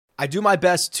I do my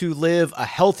best to live a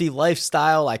healthy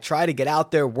lifestyle. I try to get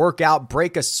out there, work out,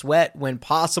 break a sweat when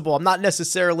possible. I'm not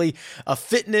necessarily a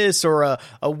fitness or a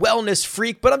wellness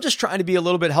freak, but I'm just trying to be a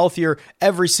little bit healthier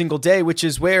every single day, which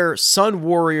is where Sun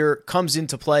Warrior comes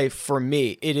into play for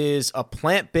me. It is a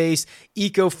plant-based,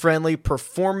 eco-friendly,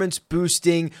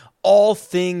 performance-boosting, all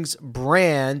things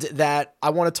brand that I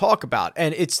want to talk about.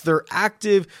 And it's their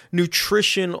active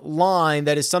nutrition line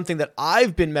that is something that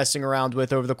I've been messing around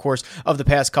with over the course of the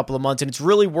past couple of months. And it's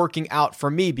really working out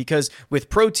for me because with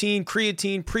protein,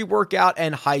 creatine, pre-workout,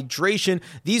 and hydration,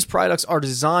 these products are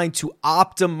designed to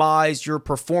optimize your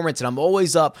performance. And I'm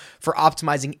always up for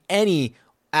optimizing any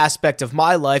aspect of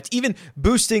my life, even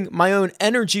boosting my own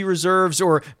energy reserves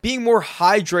or being more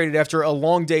hydrated after a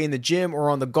long day in the gym or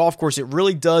on the golf course. It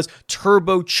really does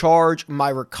turbocharge my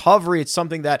recovery. It's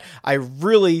something that I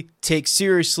really take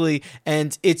seriously,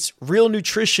 and it's real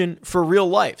nutrition for real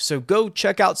life. So go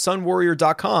check out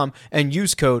sunwarrior.com and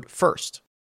use code FIRST.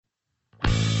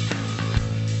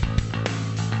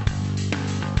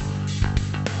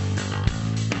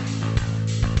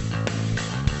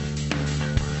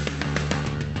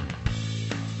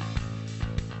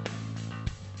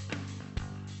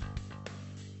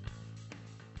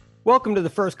 Welcome to the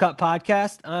First Cut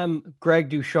Podcast. I'm Greg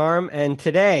Ducharme, and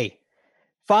today,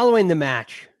 following the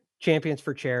match, Champions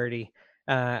for Charity,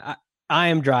 I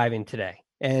am driving today.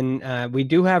 And we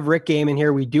do have Rick Gaiman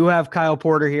here. We do have Kyle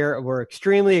Porter here. We're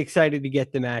extremely excited to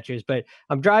get the matches, but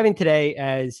I'm driving today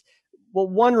as, well,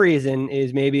 one reason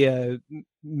is maybe a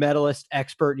medalist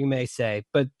expert, you may say,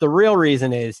 but the real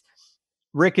reason is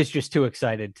Rick is just too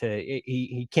excited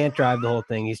he can't drive the whole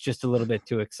thing. He's just a little bit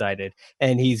too excited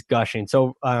and he's gushing.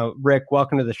 So Rick,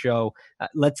 welcome to the show.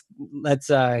 Let's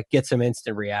get some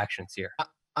instant reactions here.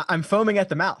 I'm foaming at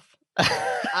the mouth.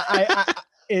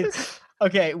 It's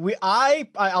okay.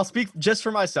 I'll speak just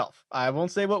for myself. I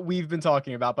won't say what we've been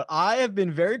talking about, but I have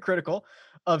been very critical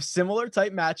of similar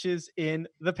type matches in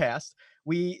the past.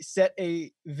 We set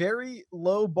a very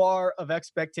low bar of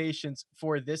expectations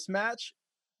for this match.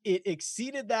 It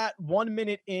exceeded that 1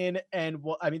 minute in. And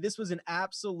this was an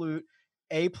absolute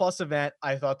A+ event.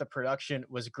 I thought the production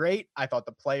was great. I thought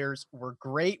the players were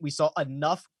great. We saw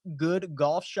enough good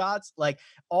golf shots. Like,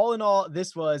 all in all,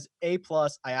 this was A+.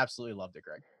 I absolutely loved it,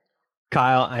 Greg.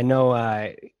 Kyle, I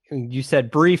know you said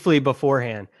briefly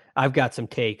beforehand, I've got some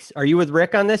takes. Are you with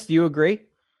Rick on this? Do you agree?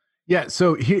 Yeah.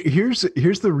 So here's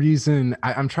the reason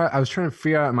I was trying to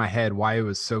figure out in my head why it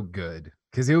was so good.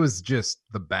 Because it was just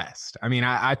the best. I mean,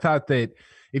 I thought that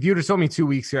if you would have told me 2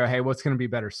 weeks ago, hey, what's going to be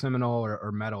better, Seminole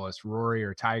or medalist, Rory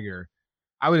or Tiger,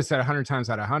 I would have said 100 times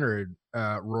out of 100,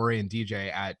 Rory and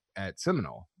DJ at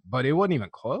Seminole. But it wasn't even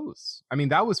close. I mean,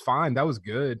 that was fine. That was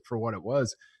good for what it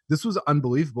was. This was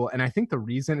unbelievable. And I think the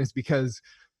reason is because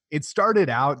it started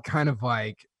out kind of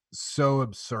like so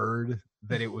absurd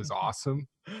that it was awesome.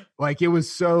 Like, it was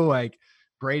so like,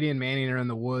 Brady and Manning are in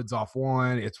the woods off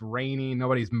one. It's raining.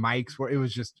 Nobody's mics were. It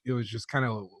was just kind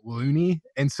of loony.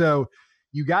 And so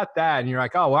you got that, and you're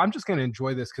like, oh, well, I'm just going to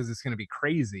enjoy this because it's going to be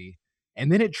crazy.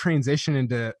 And then it transitioned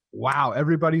into, wow,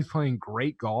 everybody's playing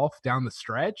great golf down the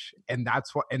stretch, and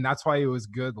that's why it was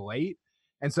good late.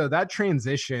 And so that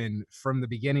transition from the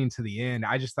beginning to the end,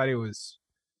 I just thought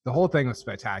the whole thing was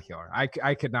spectacular.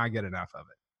 I could not get enough of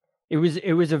it. It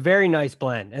was a very nice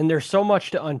blend, and there's so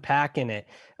much to unpack in it.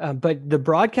 But the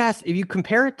broadcast, if you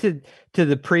compare it to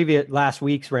the previous last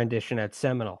week's rendition at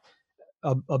Seminole,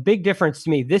 a big difference to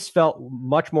me, this felt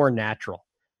much more natural.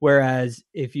 Whereas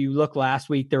if you look last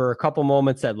week, there were a couple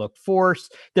moments that looked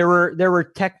forced. There were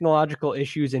technological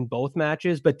issues in both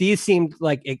matches, but these seemed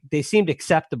like they seemed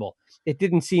acceptable. It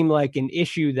didn't seem like an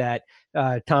issue that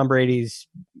Tom Brady's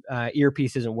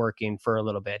earpiece isn't working for a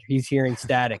little bit. He's hearing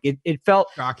static. It felt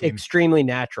extremely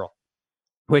natural,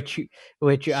 which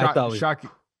I thought was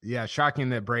shocking. Yeah, shocking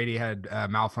that Brady had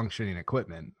malfunctioning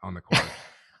equipment on the course.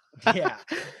 Yeah,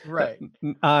 right.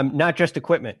 Not just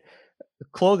equipment.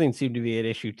 Clothing seemed to be an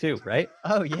issue too, right?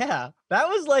 Oh yeah. That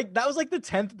was like the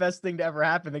 10th best thing to ever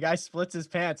happen. The guy splits his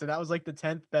pants, and that was like the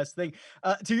 10th best thing.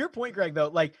 To your point, Greg, though,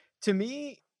 like, to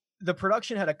me, the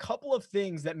production had a couple of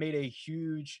things that made a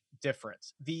huge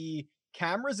difference. The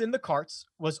cameras in the carts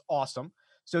was awesome.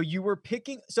 So you were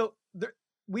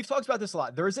we've talked about this a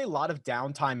lot. There is a lot of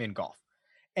downtime in golf.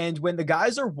 And when the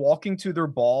guys are walking to their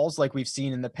balls, like we've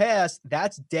seen in the past,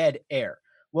 that's dead air.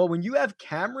 Well, when you have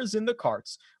cameras in the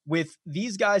carts with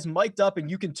these guys mic'd up and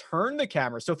you can turn the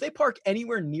camera. So if they park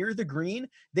anywhere near the green,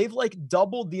 they've like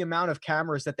doubled the amount of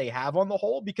cameras that they have on the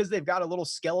hole because they've got a little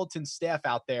skeleton staff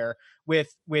out there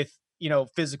with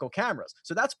physical cameras.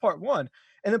 So that's part one.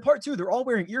 And then part two, they're all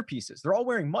wearing earpieces. They're all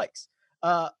wearing mics,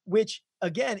 which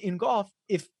again, in golf,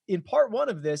 if in part one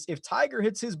of this, if Tiger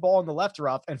hits his ball in the left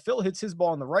rough and Phil hits his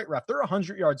ball in the right rough, they're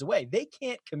 100 yards away. They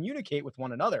can't communicate with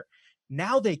one another.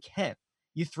 Now they can.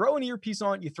 You throw an earpiece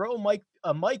on, you throw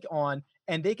a mic on,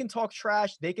 and they can talk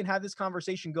trash. They can have this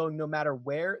conversation going no matter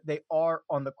where they are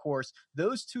on the course.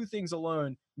 Those two things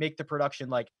alone make the production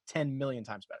like 10 million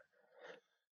times better.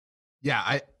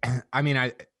 Yeah, I mean,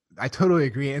 I totally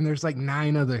agree. And there's like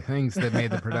 9 other things that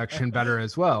made the production better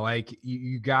as well. Like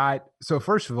you got, so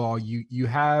first of all, you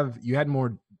had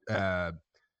more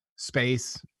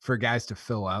space for guys to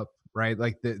fill up, right?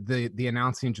 Like the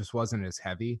announcing just wasn't as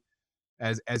heavy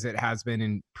as it has been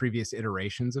in previous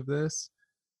iterations of this.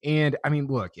 And I mean,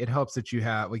 look, it helps that you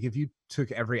have, like, if you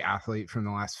took every athlete from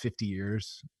the last 50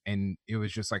 years and it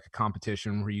was just like a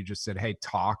competition where you just said, hey,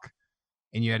 talk,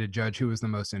 and you had to judge who was the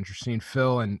most interesting,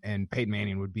 Phil and Peyton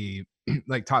Manning would be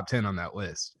like top 10 on that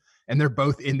list. And they're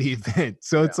both in the event.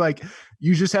 So it's like,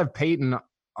 you just have Peyton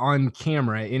on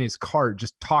camera in his cart,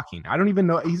 just talking. I don't even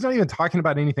know. He's not even talking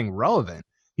about anything relevant.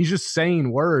 He's just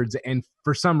saying words. And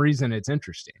for some reason it's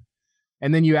interesting.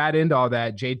 And then you add into all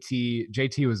that,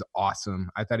 JT was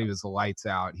awesome. I thought he was lights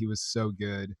out. He was so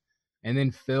good. And then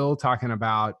Phil talking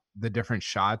about the different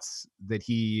shots that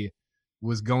he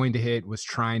was going to hit, was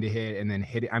trying to hit, and then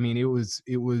hit it. I mean,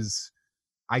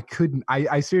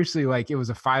 I seriously, like, it was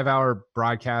a 5-hour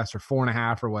broadcast or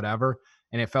 4.5 or whatever.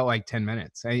 And it felt like 10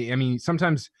 minutes. I mean,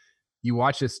 sometimes you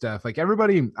watch this stuff, like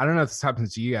everybody, I don't know if this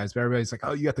happens to you guys, but everybody's like,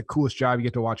 oh, you got the coolest job. You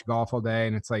get to watch golf all day.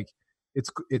 And it's like,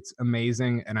 it's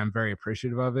amazing. And I'm very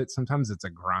appreciative of it. Sometimes it's a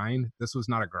grind. This was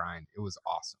not a grind. It was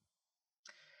awesome.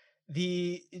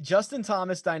 The Justin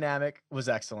Thomas dynamic was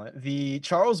excellent. The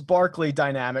Charles Barkley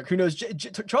dynamic, who knows,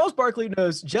 Charles Barkley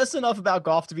knows just enough about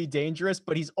golf to be dangerous,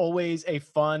 but he's always a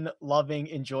fun, loving,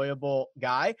 enjoyable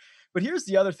guy. But here's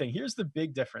the other thing. Here's the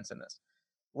big difference in this.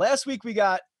 Last week, we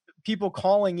got people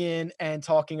calling in and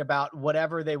talking about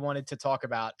whatever they wanted to talk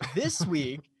about. This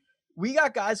week, we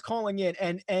got guys calling in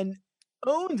and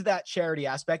owned that charity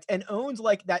aspect and owned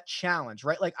like that challenge,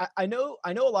 right? Like I know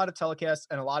a lot of telecasts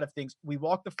and a lot of things. We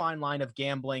walk the fine line of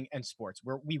gambling and sports,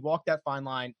 where we walk that fine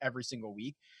line every single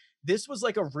week. This was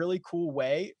like a really cool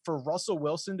way for Russell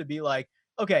Wilson to be like,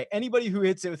 okay, anybody who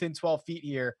hits it within 12 feet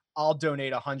here, I'll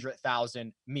donate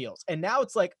 100,000 meals. And now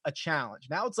it's like a challenge.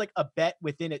 Now it's like a bet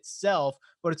within itself,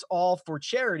 but it's all for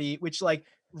charity, which like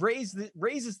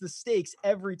raises the stakes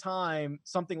every time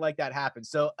something like that happens.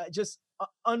 So just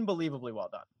unbelievably well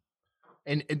done.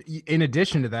 And in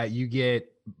addition to that, you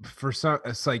get, for some,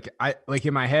 it's like, I like,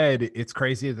 in my head, it's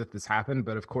crazy that this happened,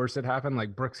 but of course it happened.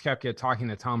 Like Brooks Koepka talking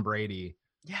to Tom Brady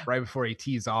right before he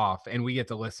tees off, and we get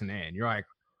to listen in. You're like,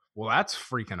 well, that's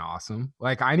freaking awesome.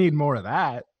 Like, I need more of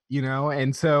that, you know?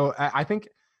 And so I think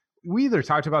we either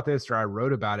talked about this or I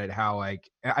wrote about it, how, like,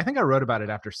 I think I wrote about it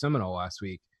after Seminole last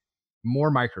week.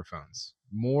 More microphones,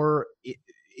 more, it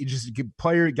just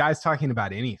guys talking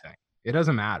about anything. It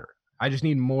doesn't matter. I just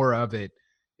need more of it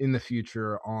in the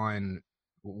future on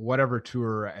whatever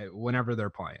tour, whenever they're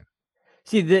playing.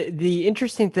 See, the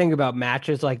interesting thing about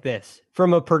matches like this,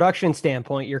 from a production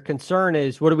standpoint, your concern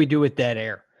is, what do we do with dead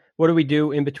air? What do we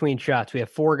do in between shots? We have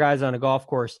 4 guys on a golf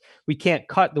course. We can't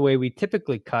cut the way we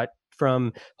typically cut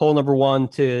from hole number 1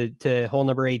 to hole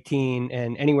number 18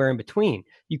 and anywhere in between.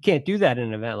 You can't do that in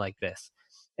an event like this.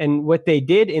 And what they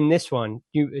did in this one,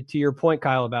 to your point,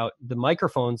 Kyle, about the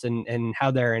microphones and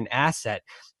how they're an asset,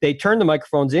 they turned the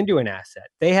microphones into an asset.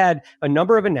 They had a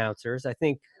number of announcers, I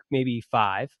think maybe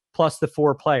 5, plus the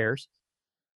 4 players,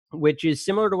 which is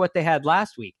similar to what they had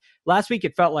last week. Last week,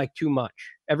 it felt like too much.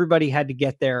 Everybody had to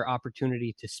get their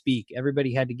opportunity to speak.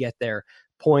 Everybody had to get their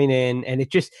point in, and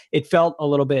it felt a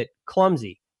little bit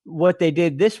clumsy. What they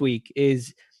did this week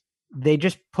is they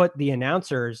just put the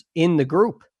announcers in the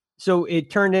group. So it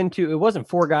turned into, it wasn't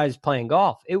 4 guys playing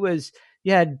golf. It was,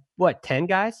 you had 10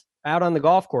 guys out on the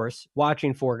golf course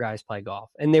watching 4 guys play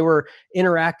golf, and they were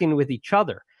interacting with each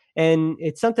other. And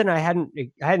it's something I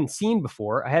hadn't seen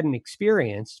before. I hadn't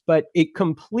experienced, but it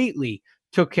completely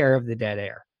took care of the dead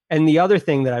air. And the other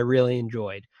thing that I really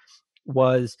enjoyed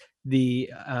was the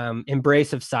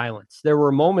embrace of silence. There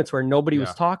were moments where nobody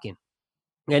was talking,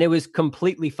 and it was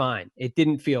completely fine. It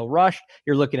didn't feel rushed.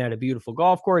 You're looking at a beautiful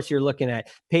golf course. You're looking at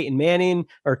Peyton Manning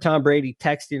or Tom Brady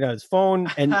texting on his phone,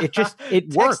 and it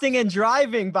worked. Texting and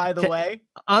driving, by the way,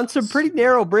 on some pretty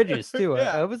narrow bridges too.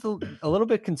 It was a little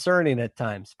bit concerning at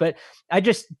times, but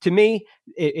to me,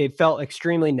 it felt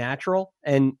extremely natural,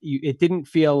 and it didn't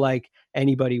feel like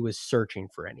anybody was searching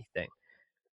for anything.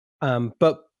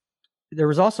 But there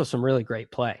was also some really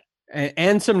great play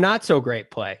and some not so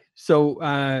great play. So,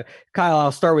 Kyle,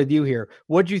 I'll start with you here.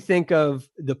 What did you think of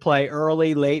the play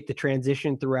early, late, the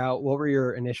transition throughout? What were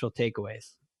your initial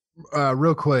takeaways?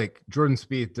 Real quick, Jordan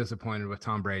Spieth disappointed with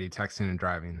Tom Brady texting and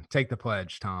driving. Take the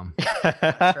pledge, Tom.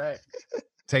 That's right.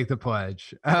 Take the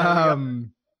pledge.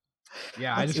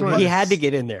 Yeah, I just he wanted had to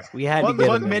get in there. We had to What, get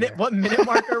what him minute? in there. What minute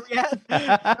mark are we at?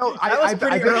 No, That was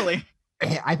pretty early.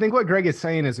 I think what Greg is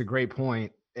saying is a great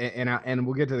point, and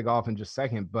we'll get to the golf in just a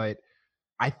second. But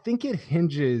I think it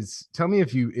hinges. Tell me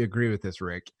if you agree with this,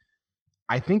 Rick.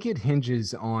 I think it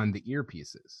hinges on the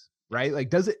earpieces, right? Like,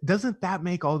 doesn't that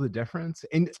make all the difference?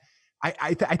 And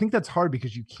I think that's hard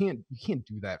because you can't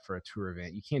do that for a tour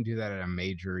event. You can't do that at a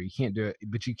major. You can't do it,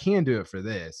 but you can do it for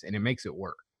this, and it makes it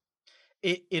work.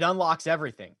 It unlocks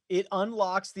everything. It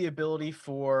unlocks the ability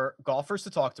for golfers to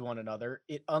talk to one another.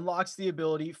 It unlocks the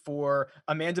ability for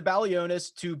Amanda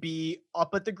Balionis to be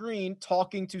up at the green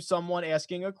talking to someone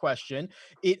asking a question.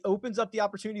 It opens up the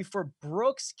opportunity for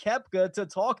Brooks Koepka to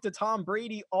talk to Tom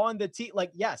Brady on the tee.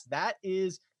 Like, yes, that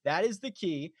is the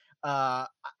key.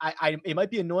 It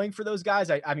might be annoying for those guys.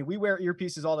 I mean, we wear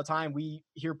earpieces all the time. We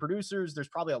hear producers. There's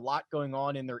probably a lot going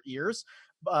on in their ears.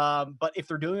 But if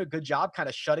they're doing a good job kind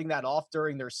of shutting that off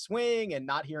during their swing and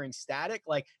not hearing static,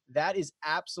 like that is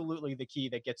absolutely the key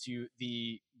that gets you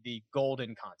the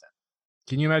golden content.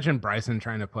 Can you imagine Bryson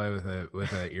trying to play with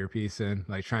a earpiece in,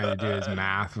 like trying to do his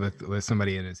math with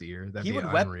somebody in his ear? That'd be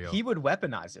unreal. He would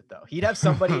weaponize it though. He'd have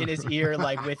somebody in his ear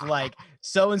like with like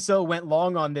so and so went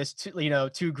long on this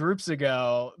 2 groups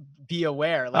ago. Be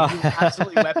aware, like he would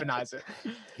absolutely weaponize it.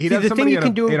 He'd have the thing you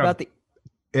can do about the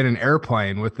in an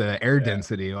airplane with the air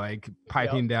density, like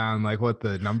piping down like what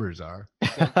the numbers are.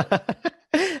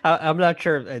 I'm not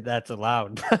sure if that's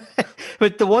allowed,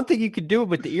 but the one thing you could do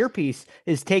with the earpiece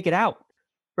is take it out,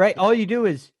 right? All you do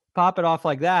is pop it off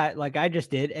like that, like I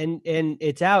just did, and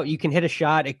it's out. You can hit a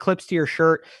shot. It clips to your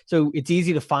shirt, so it's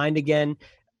easy to find again.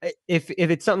 If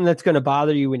it's something that's going to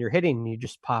bother you when you're hitting, you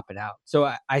just pop it out. So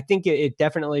I think it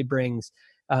definitely brings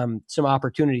some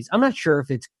opportunities. I'm not sure if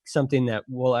it's something that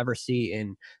we'll ever see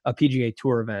in a PGA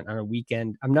Tour event on a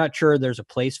weekend. I'm not sure there's a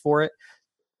place for it.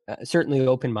 Certainly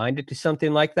open-minded to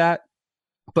something like that.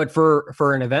 But for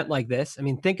an event like this, I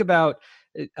mean, think about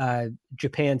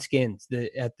Japan Skins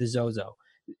at the Zozo.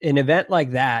 An event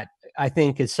like that, I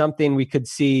think, is something we could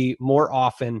see more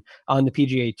often on the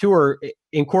PGA Tour,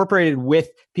 incorporated with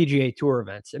PGA Tour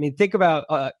events. I mean, think about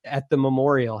at the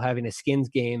Memorial having a skins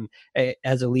game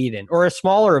as a lead-in, or a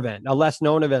smaller event, a less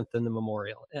known event than the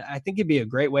Memorial. I think it'd be a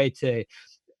great way to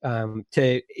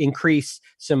increase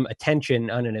some attention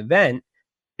on an event.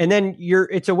 And then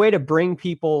it's a way to bring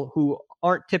people who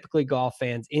aren't typically golf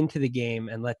fans into the game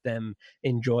and let them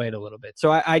enjoy it a little bit.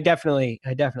 So I definitely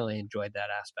enjoyed that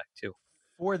aspect too.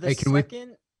 For the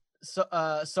second,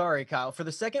 sorry, Kyle. For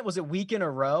the second, was it week in a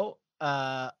row?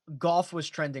 Golf was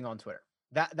trending on Twitter.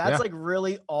 That's like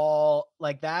really all.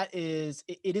 Like that is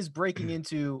it is breaking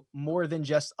into more than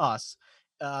just us.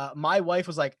 My wife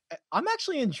was like, "I'm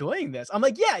actually enjoying this." I'm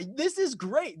like, "Yeah, this is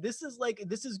great. This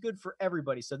is good for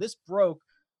everybody." So this broke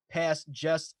past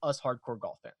just us hardcore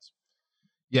golf fans.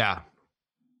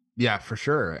 Yeah, for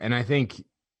sure. And I think,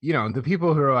 the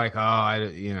people who are like, "Oh, I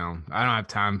don't have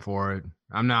time for it.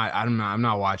 I'm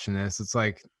not watching this." It's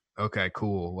like, okay,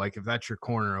 cool. Like if that's your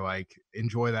corner, like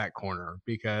enjoy that corner,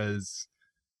 because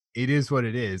it is what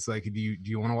it is. Like, do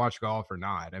you want to watch golf or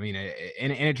not? I mean,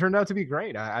 and it turned out to be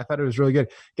great. I thought it was really good.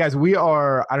 Guys, we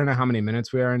are, I don't know how many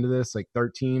minutes we are into this, like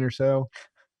 13 or so.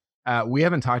 We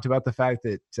haven't talked about the fact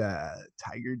that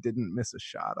Tiger didn't miss a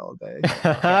shot all day.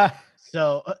 Okay.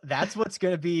 So that's what's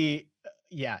going to be.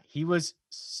 Yeah, he was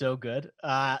so good.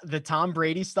 The Tom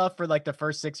Brady stuff for like the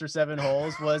first 6 or 7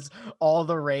 holes was all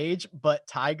the rage, but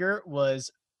Tiger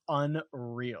was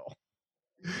unreal.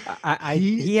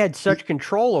 He had such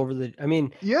control over the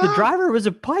driver was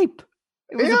a pipe.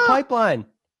 It was a pipeline.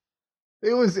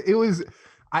 It was.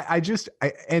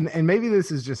 And maybe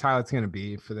this is just how it's going to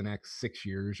be for the next 6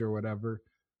 years or whatever.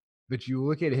 But you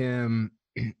look at him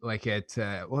like at,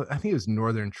 I think it was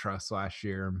Northern Trust last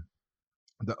year,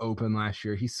 the Open last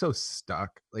year. He's so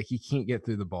stuck. Like he can't get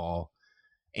through the ball.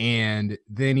 And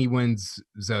then he wins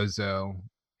Zozo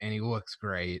and he looks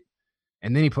great.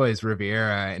 And then he plays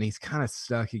Riviera and he's kind of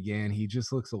stuck again. He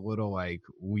just looks a little like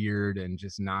weird and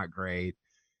just not great.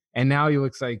 And now he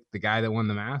looks like the guy that won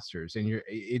the Masters. And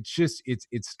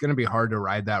it's going to be hard to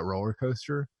ride that roller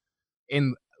coaster.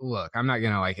 And look, I'm not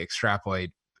going to like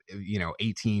extrapolate,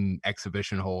 18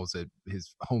 exhibition holes at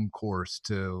his home course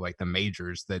to like the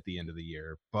majors at the end of the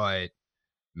year. But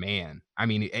man, I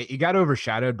mean, it got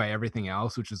overshadowed by everything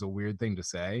else, which is a weird thing to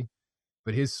say,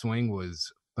 but his swing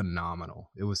was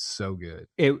phenomenal. It was so good.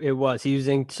 It was. He was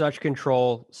in such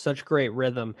control, such great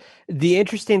rhythm. The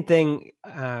interesting thing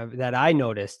that I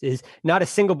noticed is not a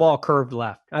single ball curved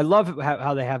left. I love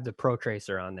how they have the Pro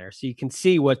Tracer on there, so you can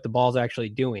see what the ball's actually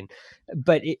doing.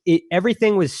 But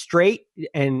everything was straight,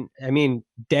 and I mean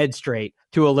dead straight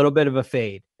to a little bit of a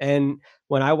fade. And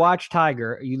when I watched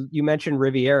Tiger, you mentioned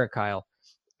Riviera, Kyle.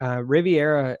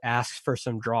 Riviera asks for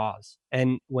some draws.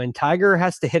 And when Tiger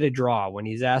has to hit a draw, when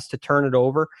he's asked to turn it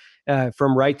over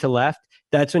from right to left,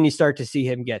 that's when you start to see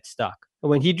him get stuck.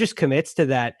 When he just commits to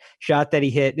that shot that he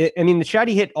hit, I mean, the shot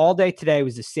he hit all day today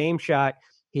was the same shot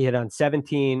he hit on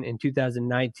 17 in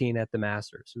 2019 at the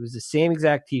Masters. It was the same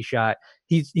exact tee shot.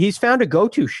 He's found a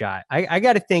go-to shot. I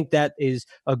got to think that is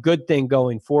a good thing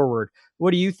going forward.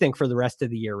 What do you think for the rest of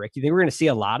the year, Rick? You think we're going to see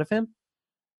a lot of him?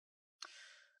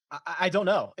 I don't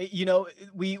know. You know,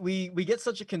 we get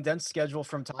such a condensed schedule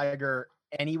from Tiger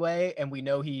anyway, and we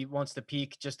know he wants to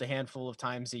peak just a handful of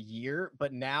times a year.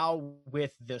 But now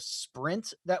with the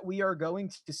sprint that we are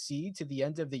going to see to the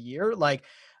end of the year, like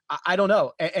I don't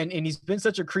know. And he's been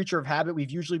such a creature of habit.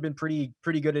 We've usually been pretty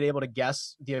good at able to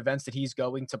guess the events that he's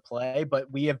going to play, but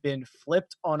we have been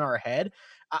flipped on our head.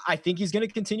 I think he's going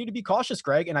to continue to be cautious,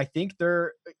 Greg. And I think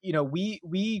you know,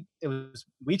 it was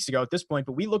weeks ago at this point,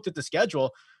 but we looked at the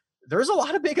schedule. There's a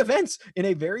lot of big events in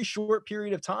a very short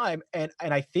period of time. And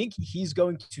I think he's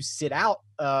going to sit out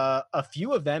a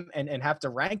few of them and have to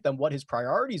rank them what his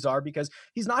priorities are, because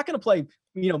he's not going to play,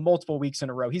 you know, multiple weeks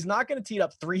in a row. He's not going to tee it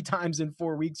up 3 times in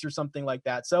 4 weeks or something like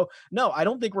that. So no, I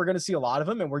don't think we're going to see a lot of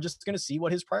them, and we're just going to see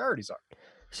what his priorities are.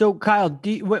 So, Kyle,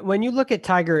 when you look at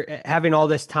Tiger having all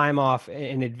this time off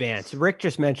in advance, Rick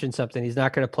just mentioned something. He's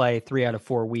not going to play 3 out of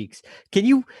 4 weeks. Do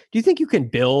you think you can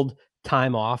build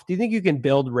time off? Do you think you can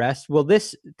build rest? Will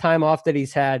this time off that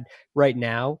he's had right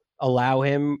now allow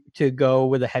him to go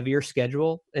with a heavier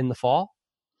schedule in the fall?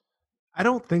 I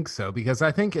don't think so, because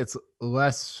I think it's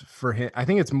less for him. I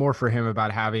think it's more for him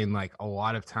about having like a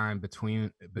lot of time between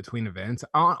events.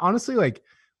 Honestly, like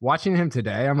watching him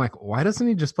today, I'm like, why doesn't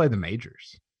he just play the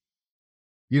majors?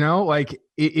 You know, like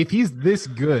if he's this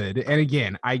good, and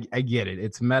again, I get it.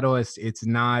 It's medalist. It's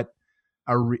not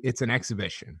it's an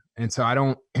exhibition. And so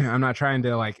I'm not trying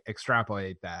to like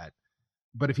extrapolate that.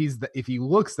 But if he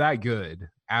looks that good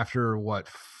after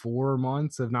 4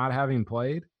 months of not having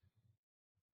played,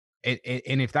 and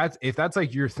if that's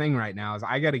like your thing right now, is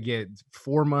I got to get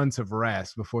 4 months of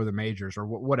rest before the majors or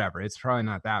whatever. It's probably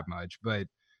not that much, but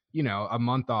you know, a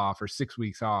month off or 6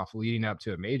 weeks off leading up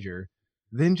to a major,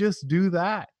 then just do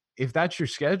that. If that's your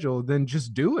schedule, then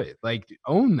just do it. Like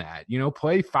own that, you know,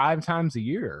 play 5 times a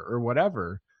year or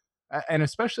whatever. And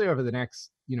especially over the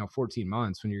next, you know, 14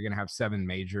 months when you're going to have 7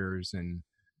 majors, and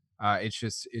it's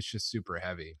just super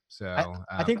heavy. So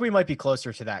I think we might be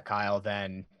closer to that, Kyle,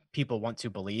 than people want to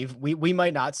believe. We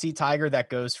might not see Tiger that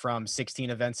goes from 16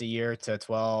 events a year to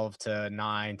 12 to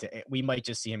 9 to 8. We might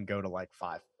just see him go to like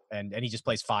 5. And he just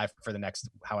plays 5 for the next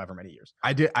however many years.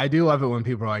 I do love it when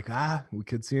people are like, we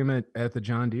could see him at the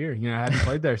John Deere. You know, I hadn't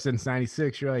played there since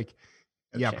 '96. You're like,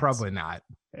 no chance. Probably not.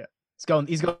 Yeah,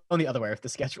 he's going the other way with the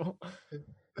schedule.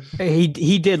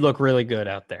 He did look really good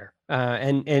out there,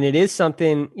 and it is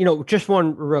something. You know, just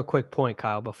one real quick point,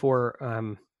 Kyle, before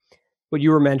what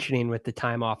you were mentioning with the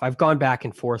time off. I've gone back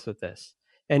and forth with this,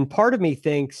 and part of me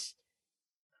thinks,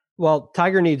 well,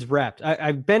 Tiger needs reps.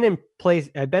 I've been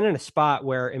in a spot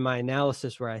where in my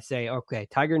analysis where I say, okay,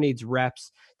 Tiger needs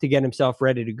reps to get himself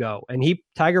ready to go. And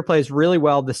Tiger plays really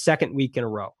well the second week in a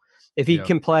row. If he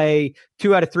can play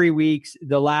 2 out of 3 weeks,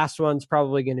 the last one's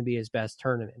probably going to be his best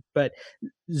tournament. But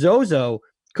Zozo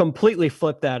completely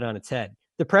flipped that on its head.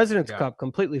 The President's Cup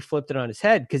completely flipped it on his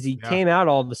head, because he came out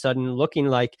all of a sudden looking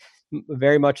like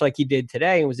very much like he did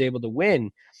today and was able to win.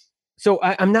 So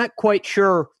I'm not quite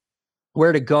sure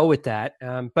where to go with that.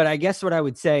 But I guess what I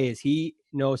would say is he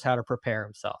knows how to prepare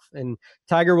himself, and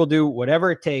Tiger will do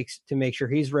whatever it takes to make sure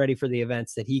he's ready for the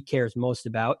events that he cares most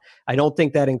about. I don't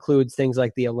think that includes things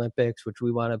like the Olympics, which we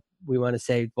want to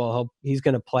say, well, he's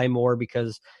going to play more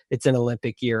because it's an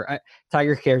Olympic year.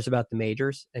 Tiger cares about the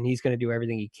majors, and he's going to do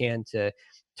everything he can to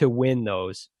win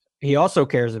those. He also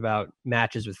cares about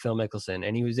matches with Phil Mickelson,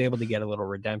 and he was able to get a little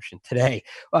redemption today.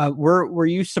 Were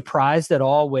you surprised at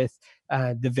all with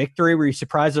the victory? Were you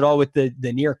surprised at all with the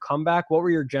near comeback? What were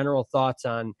your general thoughts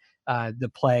on the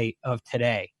play of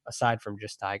today, aside from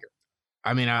just Tiger?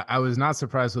 I mean, I was not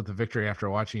surprised with the victory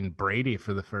after watching Brady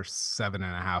for the first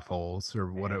 7.5 holes,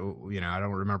 or what, you know, I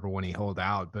don't remember when he holed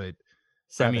out, but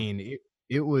 7. I mean,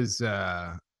 it was,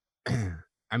 I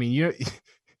mean,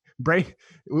 Brady,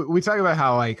 we talk about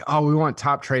how like, oh, we want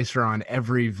Top Tracer on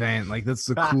every event. Like that's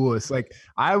the coolest. Like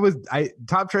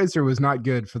Top Tracer was not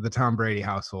good for the Tom Brady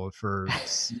household for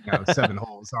 7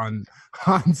 holes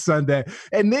on Sunday.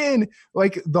 And then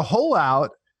like the hole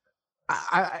out,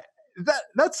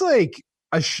 that's like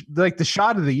like the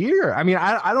shot of the year. I mean,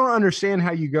 I don't understand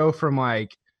how you go from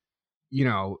like,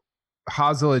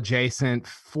 hosel adjacent,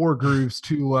 4 grooves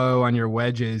too low on your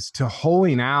wedges to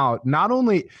holing out. Not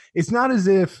only, it's not as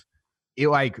if it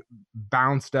like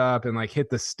bounced up and like hit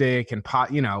the stick and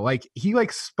pot, like he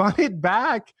like spun it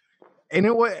back and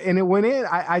it went in.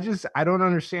 I don't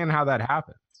understand how that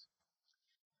happens.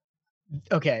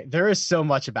 Okay, there is so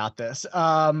much about this.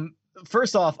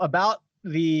 First off, about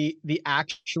the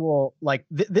actual like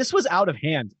this was out of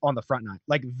hand on the front nine,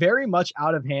 like very much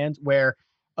out of hand, where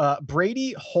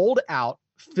Brady holed out.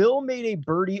 Phil made a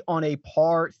birdie on a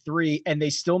par 3, and they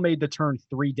still made the turn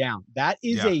 3 down. That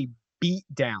is a beat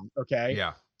down. Okay.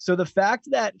 Yeah. So the fact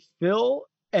that Phil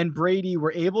and Brady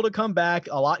were able to come back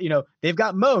a lot, they've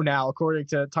got Mo now, according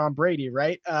to Tom Brady,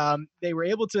 right? They were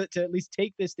able to at least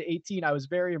take this to 18. I was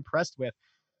very impressed with.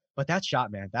 But that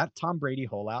shot, man, that Tom Brady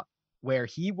hole out where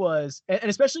he was, and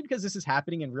especially because this is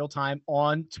happening in real time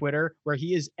on Twitter, where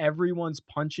he is everyone's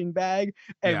punching bag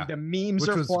and the memes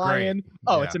are flying.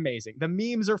 Oh, it's amazing. The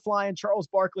memes are flying. Charles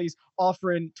Barkley's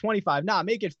offering 25. Nah,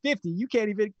 make it 50. You can't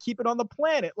even keep it on the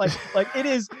planet. Like it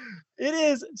is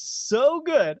so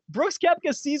good. Brooks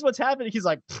Koepka sees what's happening. He's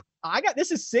like, this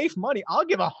is safe money. I'll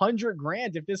give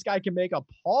 $100,000 if this guy can make a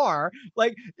par.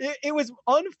 Like it was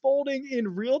unfolding in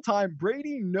real time.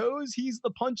 Brady knows he's the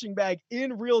punching bag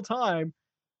in real time.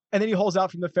 And then he holes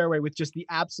out from the fairway with just the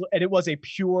absolute, and it was a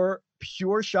pure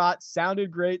shot, sounded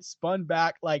great, spun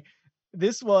back. Like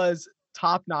this was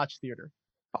top-notch theater.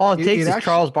 All it takes is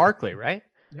Charles Barkley, right?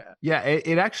 Yeah,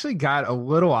 it actually got a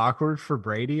little awkward for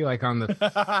Brady, like on the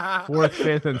 4th,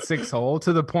 5th, and 6th hole,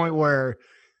 to the point where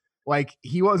like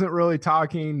he wasn't really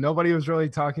talking. Nobody was really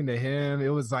talking to him. It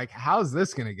was like, how's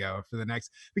this going to go for the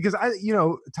next? Because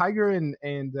Tiger and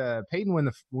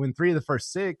Peyton win 3 of the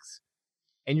first 6,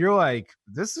 and you're like,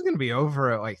 this is going to be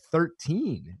over at like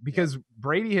 13 because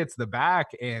Brady hits the back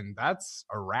and that's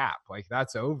a wrap. Like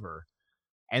that's over.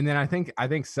 And then I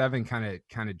think 7 kind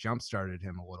of jump started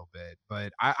him a little bit,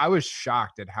 but I was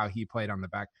shocked at how he played on the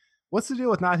back. What's the deal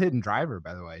with not hitting driver,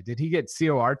 by the way? Did he get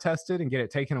COR tested and get it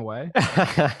taken away? He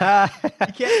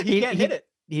can't hit it.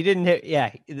 He didn't hit.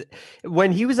 Yeah.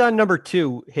 When he was on number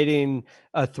 2 hitting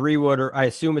a 3-wood, or I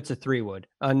assume it's a 3-wood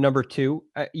on number 2,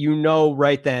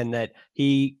 right then that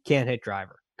he can't hit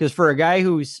driver. Because for a guy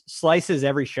who slices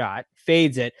every shot,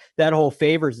 fades it, that hole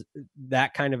favors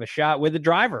that kind of a shot with a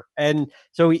driver. And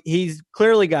so he's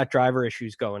clearly got driver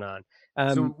issues going on.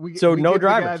 So no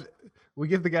drivers. We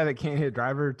give the guy that can't hit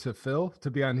driver to Phil to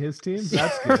be on his team.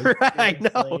 That's good. I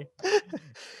know.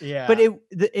 Yeah. But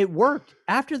it worked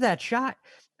after that shot.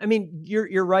 I mean,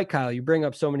 you're right, Kyle. You bring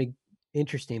up so many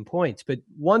interesting points. But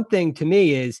one thing to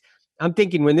me is I'm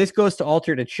thinking when this goes to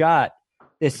alternate shot,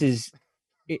 it's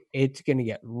going to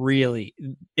get really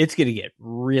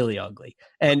ugly,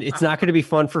 and it's not going to be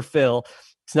fun for Phil.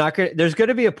 There's going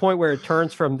to be a point where it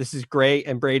turns from this is great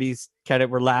and Brady's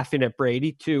we're laughing at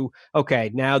Brady to,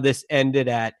 okay, now this ended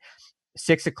at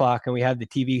 6:00 and we have the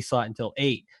TV slot until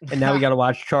 8. And now we got to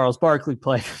watch Charles Barkley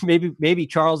play. Maybe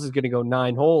Charles is going to go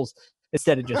 9 holes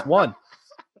instead of just 1.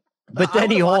 But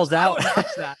then he holes out.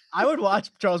 I would watch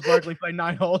Charles Barkley play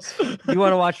 9 holes. You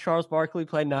want to watch Charles Barkley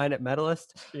play 9 at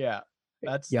Medalist? Yeah.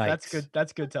 That's good.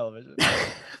 That's good television.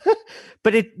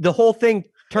 But the whole thing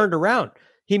turned around.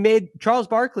 Charles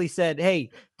Barkley said, "Hey,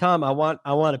 Tom, I want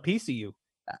a piece of you.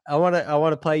 I want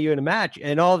to play you in a match."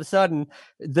 And all of a sudden,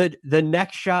 the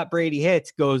next shot Brady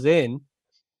hits goes in,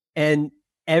 and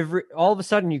all of a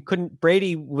sudden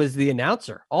Brady was the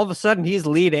announcer. All of a sudden, he's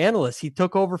lead analyst. He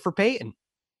took over for Peyton.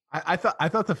 I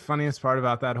thought the funniest part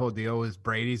about that whole deal was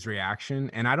Brady's reaction,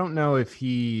 and I don't know if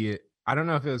it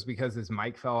was because his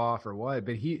mic fell off or what,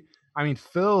 but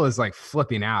Phil is like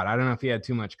flipping out. I don't know if he had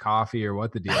too much coffee or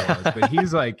what the deal was, but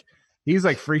he's like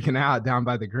freaking out down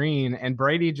by the green, and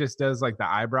Brady just does like the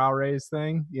eyebrow raise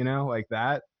thing, like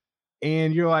that.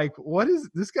 And you're like, what is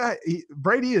this guy?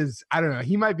 Brady is, I don't know.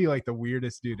 He might be like the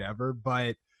weirdest dude ever,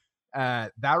 but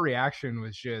that reaction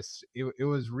was just, it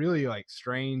was really like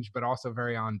strange, but also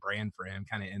very on brand for him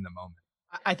kind of in the moment.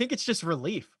 I think it's just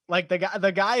relief. Like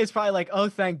the guy is probably like, oh,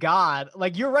 thank God.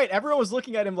 Like, you're right. Everyone was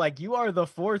looking at him like, you are the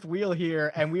 4th wheel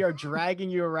here and we are dragging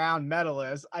you around,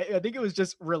 medalist. I think it was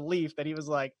just relief that he was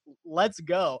like, let's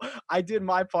go. I did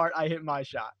my part. I hit my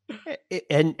shot.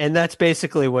 And that's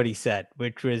basically what he said,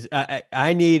 which was, I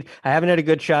haven't had a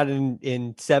good shot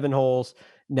in 7 holes.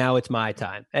 now it's my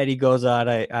time. And he goes on,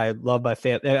 I love my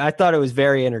family. I thought it was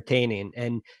very entertaining.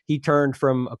 And he turned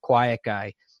from a quiet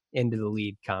guy into the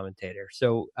lead commentator.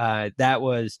 So that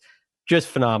was just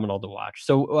phenomenal to watch.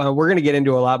 So we're going to get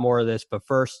into a lot more of this, but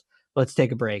first, let's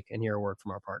take a break and hear a word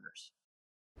from our partners.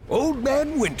 Old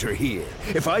Man Winter here.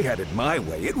 If I had it my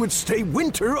way, it would stay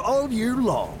winter all year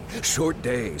long. Short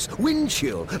days, wind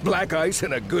chill, black ice,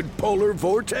 and a good polar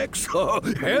vortex. Oh,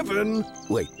 heaven.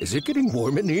 Wait, is it getting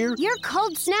warm in here? Your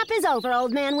cold snap is over,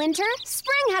 Old Man Winter.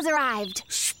 Spring has arrived.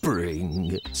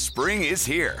 Spring. Spring is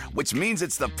here, which means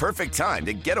it's the perfect time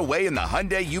to get away in the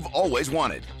Hyundai you've always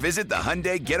wanted. Visit the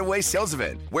Hyundai Getaway Sales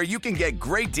Event, where you can get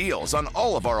great deals on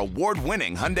all of our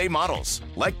award-winning Hyundai models,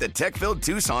 like the tech-filled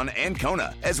Tucson and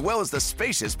Kona, as well as the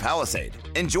spacious Palisade.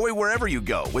 Enjoy wherever you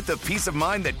go with the peace of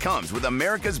mind that comes with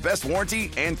America's best warranty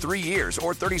and 3 years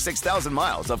or 36,000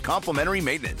 miles of complimentary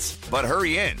maintenance. But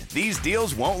hurry in, these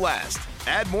deals won't last.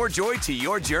 Add more joy to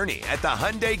your journey at the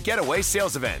Hyundai Getaway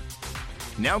Sales Event.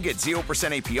 Now get 0%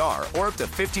 APR or up to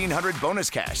 $1,500 bonus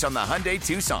cash on the Hyundai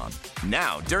Tucson.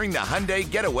 Now during the Hyundai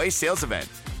Getaway Sales Event.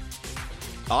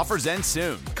 Offers end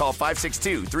soon. Call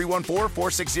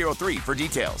 562-314-4603 for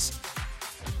details.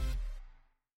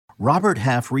 Robert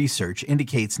Half research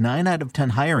indicates 9 out of 10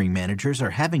 hiring managers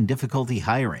are having difficulty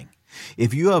hiring.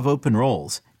 If you have open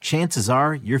roles, chances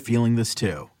are you're feeling this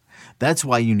too. That's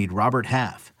why you need Robert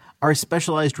Half. Our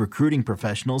specialized recruiting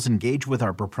professionals engage with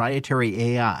our proprietary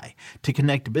AI to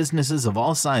connect businesses of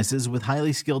all sizes with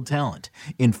highly skilled talent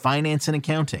in finance and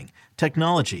accounting,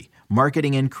 technology,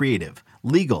 marketing and creative,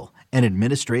 legal, and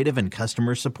administrative and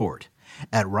customer support.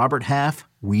 At Robert Half,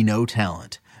 we know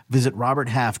talent. Visit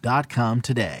roberthalf.com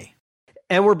today.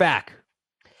 And we're back.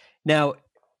 Now,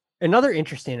 another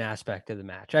interesting aspect of the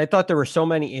match, I thought there were so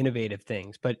many innovative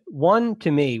things, but one to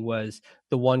me was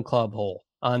the one club hole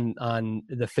on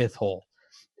the 5th hole.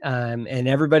 And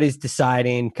everybody's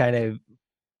deciding kind of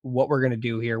what we're going to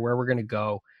do here, where we're going to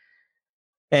go.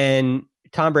 And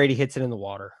Tom Brady hits it in the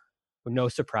water. No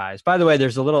surprise. By the way,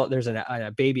 there's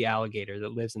a baby alligator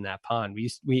that lives in that pond.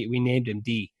 We named him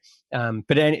D.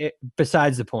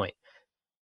 Besides the point,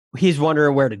 he's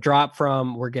wondering where to drop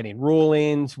from. We're getting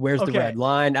rulings. Where's the red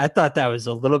line? I thought that was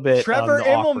a little bit Trevor on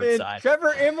the awkward Immelman. side.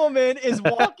 Trevor Immelman is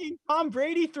walking Tom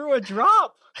Brady through a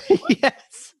drop.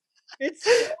 Yes,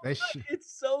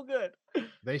 it's so good.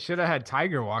 They should have had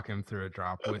Tiger walk him through a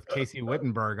drop with Casey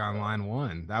Wittenberg on line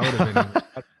 1. That would have been.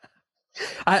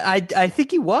 I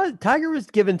think he was. Tiger was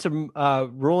given some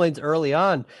rulings early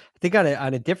on. I think on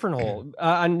a different hole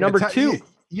on number 2.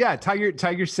 Yeah,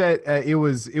 Tiger said it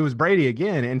was Brady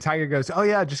again, and Tiger goes, "Oh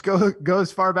yeah, just go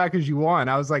as far back as you want."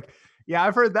 I was like, "Yeah,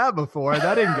 I've heard that before.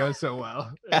 That didn't go so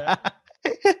well."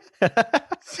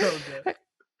 So good.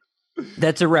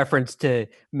 That's a reference to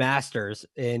Masters,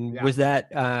 and was that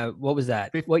what was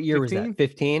that? What year 15? Was that?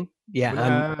 15?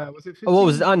 Yeah. Was it 15? What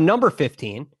was it on number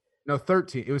 15? No,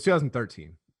 13. It was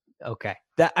 2013. Okay.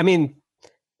 That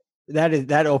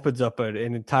opens up an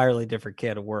entirely different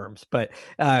can of worms, but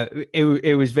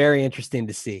it was very interesting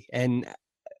to see. And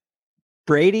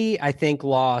Brady, I think,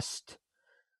 lost,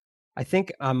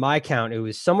 on my count, it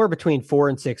was somewhere between 4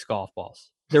 and 6 golf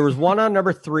balls. There was one on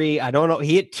number 3. I don't know.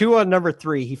 He hit 2 on number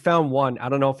 3. He found one. I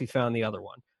don't know if he found the other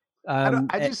one. I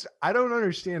don't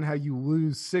understand how you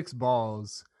lose 6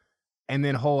 balls and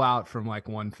then hole out from like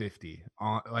 150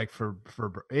 on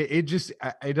it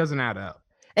doesn't add up.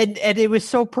 And it was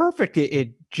so perfect.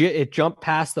 It jumped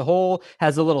past the hole,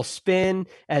 has a little spin,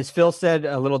 as Phil said,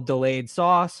 a little delayed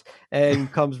sauce,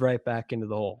 and comes right back into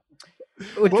the hole.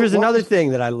 Which was another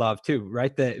thing that I love too,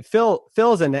 right? That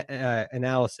Phil's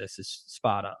analysis is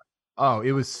spot on. Oh,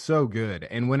 it was so good.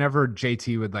 And whenever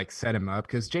JT would like set him up,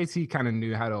 because JT kind of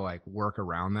knew how to like work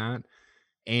around that,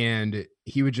 and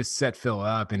he would just set Phil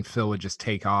up, and Phil would just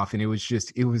take off, and it was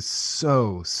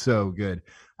so good.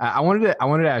 I wanted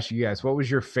to ask you guys, what was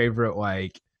your favorite,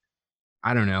 like,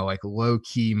 I don't know, like low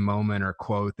key moment or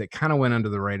quote that kind of went under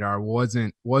the radar,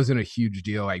 wasn't a huge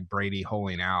deal, like Brady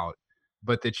holing out,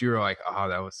 but that you were like, oh,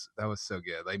 that was so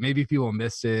good. Like maybe people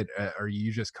missed it or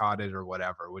you just caught it or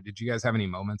whatever. Did you guys have any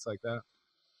moments like that?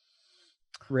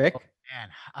 Rick? Man,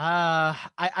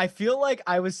 I feel like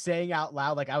I was saying out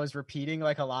loud, like I was repeating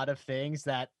like a lot of things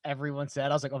that everyone said.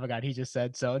 I was like, oh my God, he just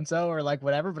said so-and-so or like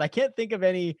whatever, but I can't think of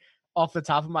any off the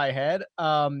top of my head.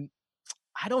 I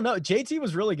don't know. JT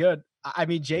was really good. I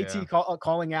mean, JT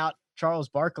calling out Charles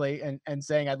Barkley and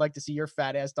saying, I'd like to see your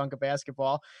fat ass dunk a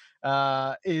basketball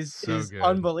is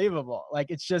unbelievable. Like,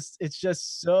 it's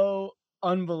just so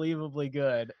unbelievably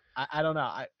good. I don't know.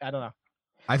 I don't know.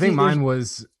 I think mine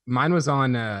was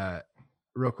on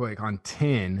real quick on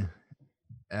 10.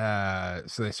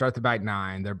 So they start the back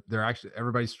nine. They're actually,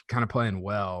 everybody's kind of playing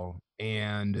well,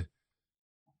 and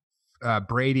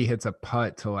Brady hits a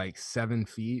putt to like 7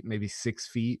 feet, maybe 6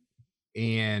 feet,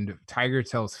 and Tiger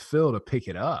tells Phil to pick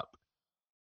it up.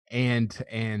 And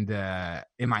in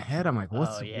my head, I'm like,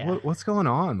 what's going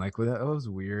on? Like, that was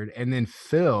weird. And then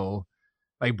Phil,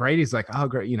 like Brady's like, oh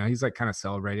great, he's like kind of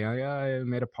celebrating. Like, I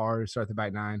made a par to start the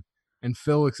back nine. And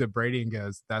Phil looks at Brady and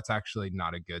goes, that's actually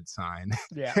not a good sign.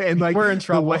 Yeah. And like, we're in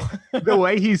trouble. The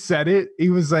way he said it, he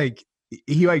was like,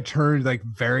 he like turned like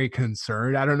very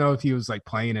concerned. I don't know if he was like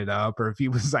playing it up or if he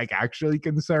was like actually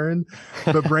concerned,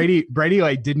 but Brady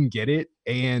like didn't get it.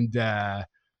 And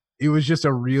it was just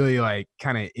a really like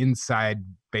kind of inside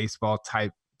baseball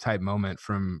type moment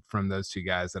from those two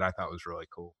guys that I thought was really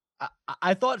cool.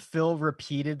 I thought Phil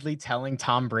repeatedly telling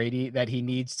Tom Brady that he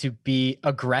needs to be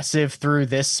aggressive through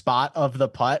this spot of the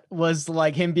putt was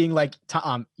like him being like,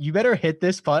 Tom, you better hit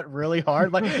this putt really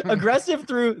hard. Like aggressive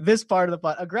through this part of the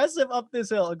putt, aggressive up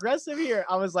this hill, aggressive here.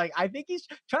 I was like, I think he's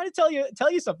trying to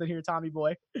tell you something here, Tommy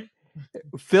boy.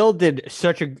 Phil did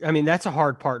that's a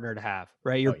hard partner to have,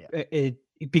 right?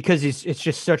 Because it's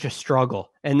just such a struggle.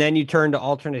 And then you turn to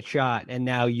alternate shot and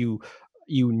now you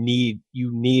need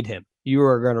him. You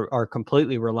are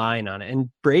completely relying on it.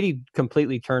 And Brady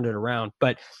completely turned it around.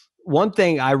 But one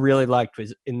thing I really liked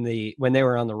was when they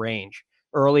were on the range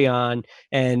early on,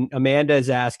 and Amanda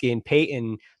is asking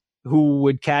Peyton who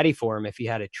would caddy for him if he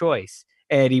had a choice.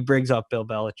 And he brings up Bill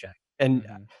Belichick. And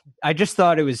I just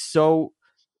thought it was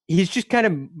he's just kind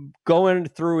of going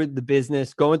through the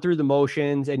business, going through the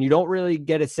motions, and you don't really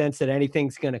get a sense that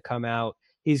anything's going to come out.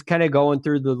 He's kind of going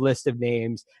through the list of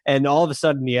names, and all of a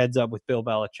sudden he ends up with Bill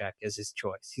Belichick as his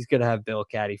choice. He's going to have Bill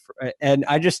caddy and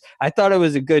I thought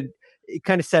it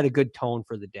kind of set a good tone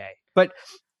for the day. But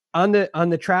on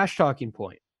the trash talking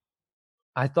point,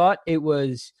 I thought it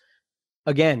was,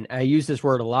 again, I use this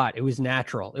word a lot. It was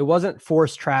natural. It wasn't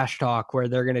forced trash talk where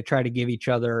they're going to try to give each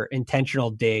other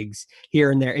intentional digs here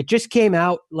and there. It just came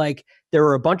out like there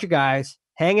were a bunch of guys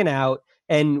hanging out.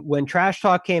 And when trash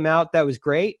talk came out, that was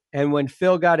great. And when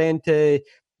Phil got into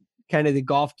kind of the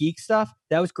golf geek stuff,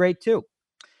 that was great too.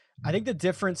 I think the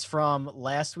difference from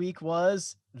last week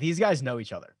was these guys know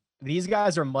each other. These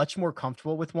guys are much more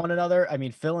comfortable with one another. I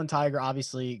mean, Phil and Tiger,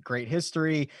 obviously great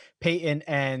history. Peyton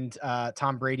and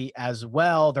Tom Brady as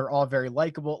well. They're all very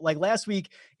likable. Like last week,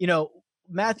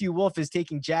 Matthew Wolf is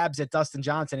taking jabs at Dustin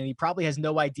Johnson, and he probably has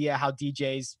no idea how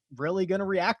DJ's really going to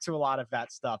react to a lot of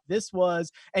that stuff.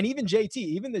 And even JT,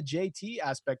 even the JT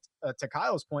aspect, to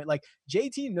Kyle's point, like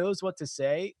JT knows what to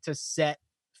say to set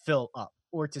Phil up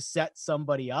or to set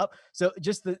somebody up. So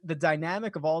just the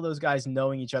dynamic of all those guys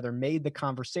knowing each other made the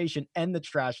conversation and the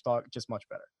trash talk just much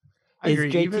better.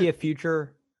 Is JT a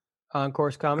future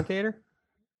on-course commentator?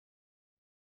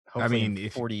 Hopefully in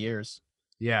 40 years.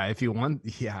 Yeah, if he won,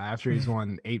 after he's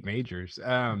won 8 majors.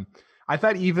 I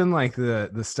thought even like the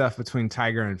stuff between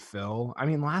Tiger and Phil. I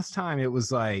mean, last time it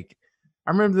was like,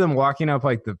 I remember them walking up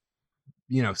like the,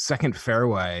 second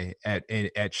fairway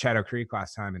at Shadow Creek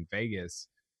last time in Vegas.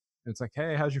 And it's like,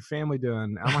 hey, how's your family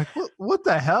doing? I'm like, what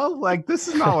the hell? Like, this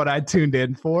is not what I tuned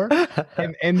in for.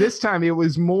 And this time it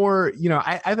was more,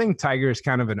 I think Tiger is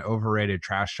kind of an overrated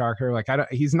trash talker. Like,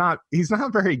 he's not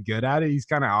very good at it. He's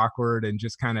kind of awkward and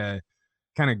just kind of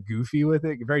goofy with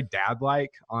it, very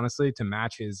dad-like, honestly, to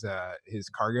match his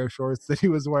cargo shorts that he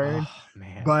was wearing. Oh,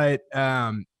 man. But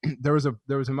there was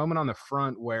a moment on the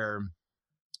front where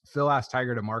Phil asked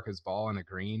Tiger to mark his ball on a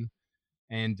green,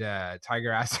 and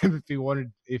Tiger asked him if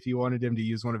he wanted him to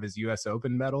use one of his U.S.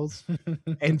 Open medals,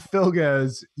 and Phil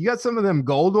goes, "You got some of them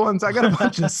gold ones? I got a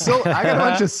bunch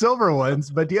of silver ones,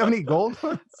 but do you have any gold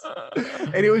ones?"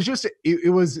 And it was just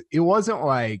it wasn't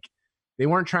like they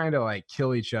weren't trying to like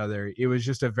kill each other. It was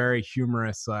just a very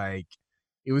humorous, like,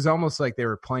 it was almost like they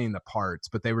were playing the parts,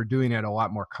 but they were doing it a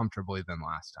lot more comfortably than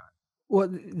last time. Well,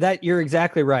 that you're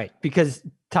exactly right, because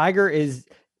Tiger is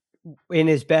in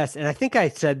his best. And I think I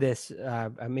said this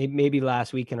maybe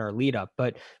last week in our lead up,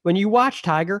 but when you watch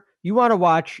Tiger, you want to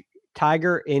watch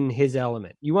Tiger in his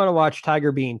element. You want to watch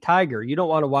Tiger being Tiger. You don't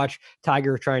want to watch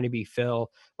Tiger trying to be Phil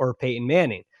or Peyton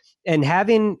Manning. And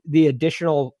having the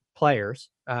additional players,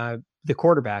 the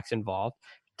quarterbacks involved,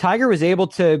 Tiger was able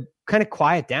to kind of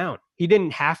quiet down. He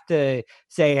didn't have to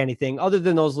say anything other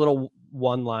than those little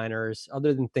one-liners,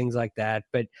 other than things like that.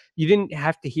 But you didn't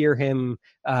have to hear him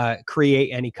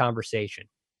create any conversation.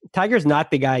 Tiger's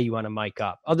not the guy you want to mic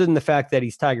up, other than the fact that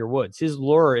he's Tiger Woods. His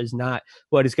lure is not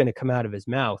what is going to come out of his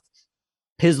mouth.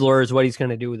 His lure is what he's going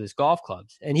to do with his golf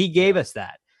clubs. And he gave us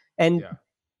that. And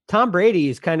Tom Brady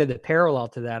is kind of the parallel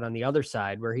to that on the other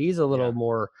side, where he's a little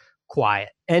more quiet.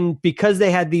 And because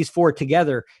they had these four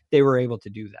together, they were able to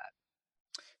do that.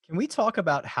 Can we talk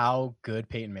about how good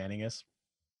Peyton Manning is?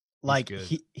 Like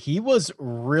good. he was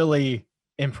really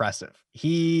impressive.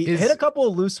 He hit a couple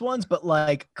of loose ones, but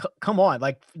like, come on,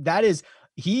 like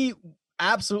he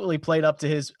absolutely played up to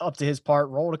his part,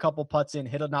 rolled a couple putts in,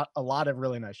 hit a lot of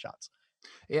really nice shots.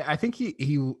 Yeah, I think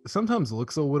he sometimes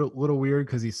looks a little weird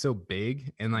because he's so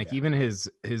big, and like even his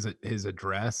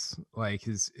address, like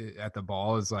his at the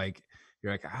ball is like,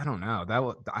 you're like, I don't know,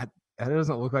 that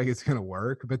doesn't look like it's gonna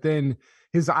work. But then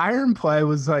his iron play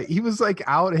was like, he was like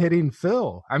out hitting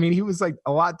Phil. I mean, he was like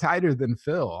a lot tighter than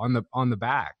Phil on the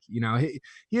back. You know,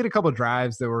 he had a couple of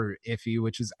drives that were iffy,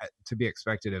 which is to be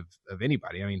expected of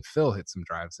anybody. I mean, Phil hit some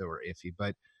drives that were iffy,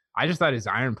 but I just thought his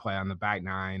iron play on the back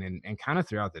nine and kind of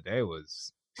throughout the day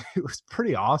was it was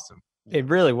pretty awesome. It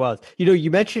really was. You know,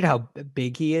 you mentioned how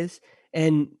big he is,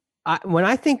 and when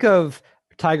I think of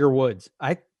Tiger Woods,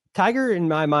 Tiger in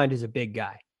my mind is a big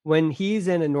guy. When he's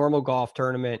in a normal golf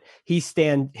tournament, his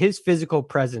physical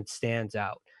presence stands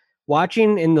out.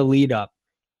 Watching in the lead up,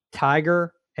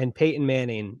 Tiger and Peyton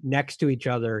Manning next to each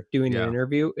other doing an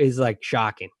interview is like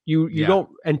shocking. You don't,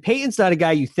 and Peyton's not a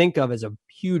guy you think of as a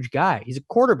huge guy. He's a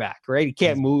quarterback, right? He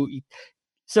can't move.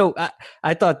 So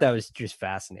I thought that was just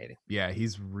fascinating. Yeah,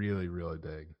 he's really, really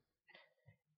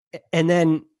big. And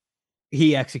then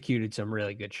he executed some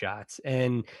really good shots,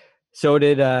 and so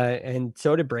did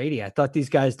Brady. I thought these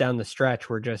guys down the stretch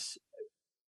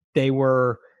they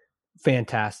were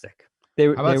fantastic.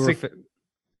 How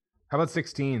about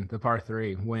 16, the par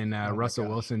 3, when Russell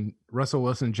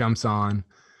Wilson jumps on?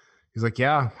 He's like,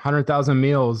 yeah, 100,000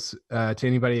 meals to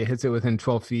anybody that hits it within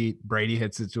 12 feet. Brady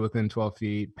hits it to within 12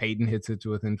 feet. Peyton hits it to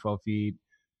within 12 feet.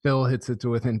 Phil hits it to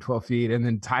within 12 feet. And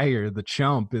then Tiger, the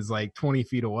chump, is like 20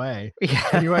 feet away. Yeah.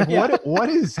 And you're like, what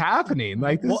is happening?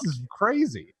 Like, this is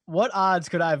crazy. What odds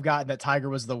could I have gotten that Tiger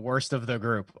was the worst of the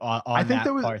group on that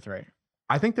par 3?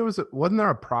 I think wasn't there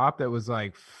a prop that was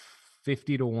like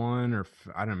 50 to 1 or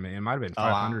I don't know, it might have been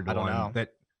 500 to 1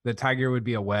 that Tiger would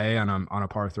be away on a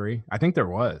par 3. I think there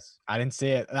was. I didn't see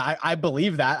it. I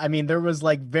believe that. I mean, there was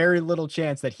like very little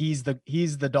chance that he's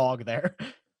the dog there.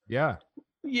 Yeah.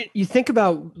 You think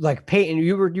about like Peyton,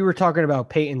 you were talking about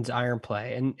Peyton's iron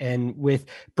play and with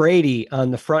Brady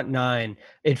on the front nine,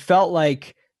 it felt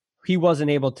like he wasn't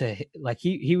able to, like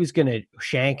he was going to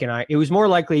shank it was more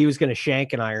likely he was going to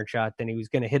shank an iron shot than he was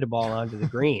going to hit a ball onto the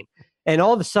green. And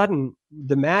all of a sudden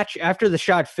the match after the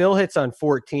shot Phil hits on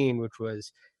 14, which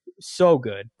was so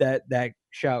good, that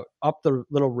shot up the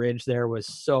little ridge there was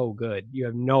so good. You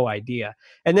have no idea.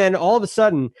 And then all of a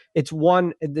sudden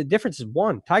the difference is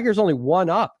 1. Tiger's only 1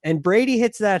 up and Brady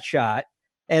hits that shot.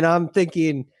 And I'm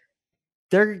thinking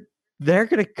they're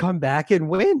going to come back and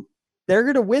win. They're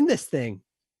going to win this thing.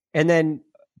 And then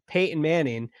Peyton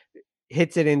Manning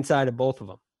hits it inside of both of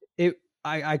them.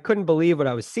 I couldn't believe what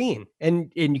I was seeing.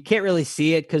 And you can't really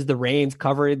see it because the rain's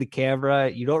covering the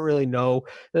camera. You don't really know,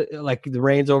 like the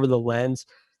rain's over the lens.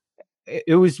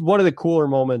 It was one of the cooler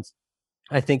moments,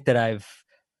 I think, that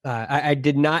I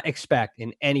did not expect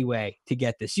in any way to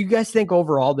get this. You guys think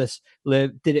overall did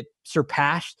it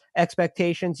surpass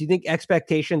expectations? You think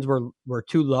expectations were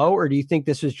too low, or do you think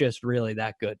this was just really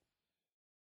that good?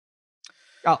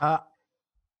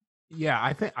 Yeah,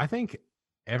 I think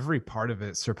every part of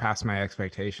it surpassed my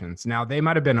expectations. Now, they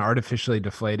might have been artificially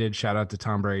deflated. Shout out to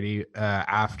Tom Brady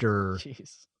after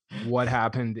what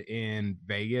happened in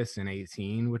Vegas in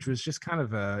 18, which was just kind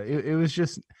of it was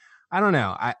just, I don't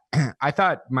know. I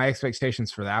thought my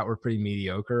expectations for that were pretty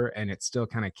mediocre, and it still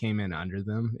kind of came in under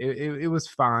them. It was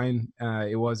fine.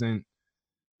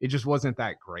 It just wasn't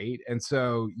that great. And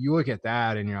so you look at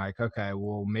that and you're like, okay,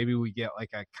 well, maybe we get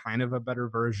like a kind of a better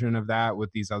version of that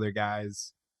with these other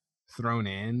guys thrown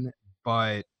in.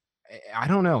 But I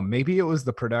don't know. Maybe it was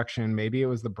the production. Maybe it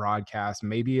was the broadcast.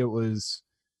 Maybe it was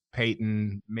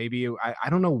Peyton. I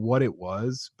don't know what it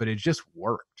was, but it just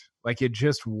worked. Like it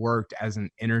just worked as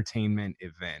an entertainment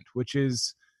event, which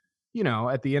is, you know,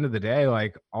 at the end of the day,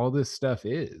 like all this stuff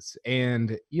is.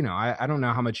 And, you know, I don't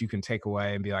know how much you can take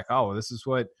away and be like, oh, well, this is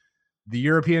what the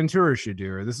European Tour should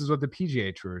do, or this is what the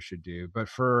PGA Tour should do. But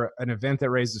for an event that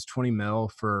raises 20 mil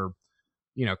for,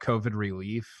 you know, COVID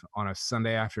relief on a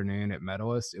Sunday afternoon at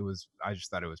Medalist, I just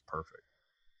thought it was perfect.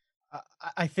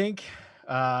 I think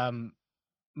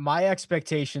my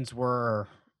expectations were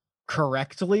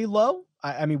correctly low.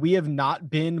 I mean, we have not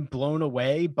been blown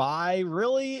away by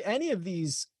really any of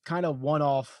these kind of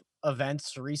one-off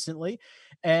events recently.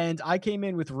 And I came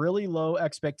in with really low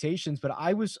expectations, but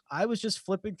I was just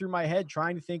flipping through my head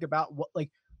trying to think about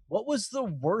what was the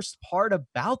worst part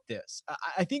about this.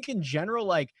 I think in general,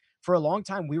 like for a long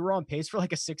time, we were on pace for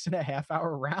like a 6.5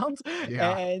 hour round.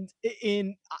 Yeah.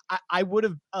 And I would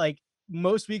have like,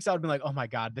 most weeks I would be like, oh my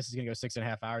God, this is gonna go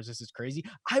 6.5 hours. This is crazy.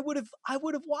 I would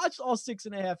have watched all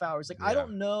 6.5 hours. Like, I Yeah.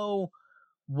 don't know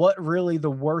what really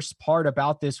the worst part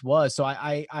about this was. So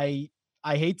I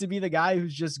hate to be the guy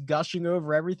who's just gushing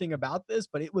over everything about this,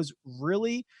 but it was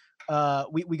really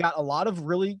we got a lot of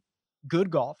really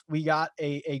good golf. We got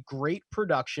a great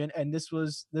production, and this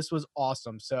was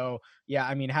awesome. So yeah,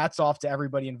 I mean, hats off to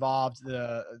everybody involved.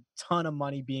 The ton of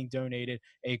money being donated,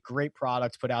 a great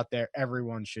product put out there.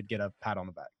 Everyone should get a pat on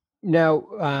the back.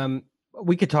 Now,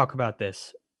 we could talk about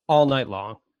this all night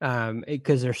long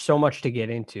because there's so much to get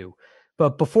into.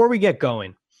 But before we get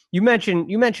going, you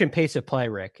mentioned pace of play,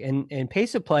 Rick, and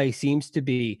pace of play seems to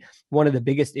be one of the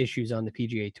biggest issues on the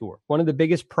PGA Tour. One of the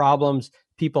biggest problems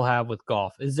people have with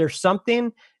golf. Is there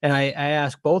something, and I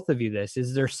ask both of you this,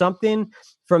 is there something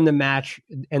from the match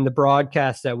and the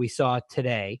broadcast that we saw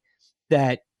today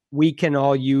that we can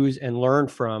all use and learn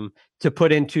from to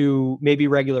put into maybe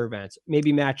regular events,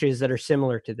 maybe matches that are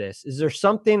similar to this? Is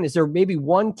there maybe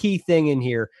one key thing in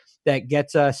here that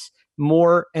gets us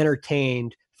more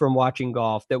entertained from watching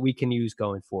golf that we can use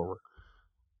going forward?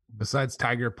 Besides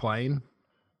Tiger playing?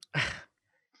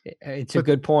 It's a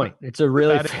good point. It's a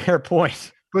really fair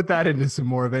point. Put that into some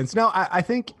more events. No, I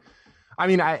think, I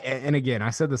mean, and again,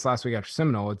 I said this last week after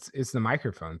Seminole, it's the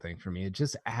microphone thing for me. It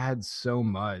just adds so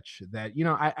much that,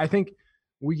 I think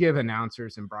we give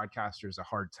announcers and broadcasters a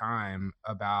hard time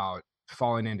about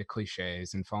falling into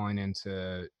cliches and falling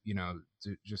into,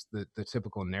 just the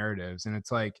typical narratives. And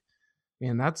it's like,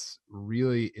 man, it's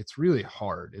really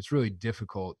hard. It's really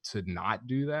difficult to not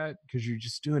do that because you're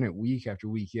just doing it week after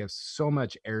week. You have so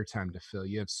much airtime to fill.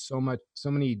 You have so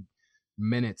many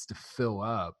minutes to fill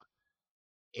up.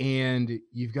 And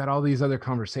you've got all these other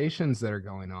conversations that are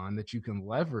going on that you can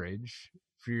leverage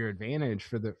for your advantage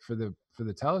for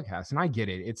the telecast. And I get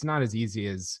it. It's not as easy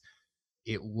as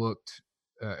it looked,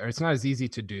 or it's not as easy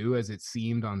to do as it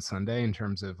seemed on Sunday in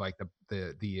terms of like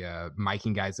the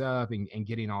miking guys up and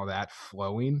getting all that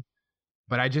flowing.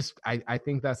 But I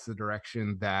think that's the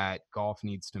direction that golf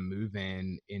needs to move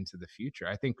into the future.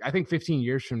 I think 15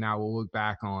 years from now, we'll look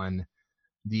back on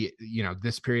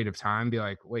this period of time, be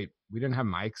like, wait, we didn't have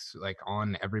mics like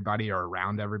on everybody or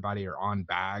around everybody or on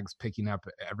bags, picking up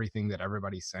everything that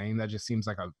everybody's saying. That just seems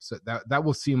like that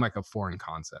will seem like a foreign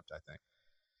concept, I think.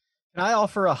 Can I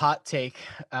offer a hot take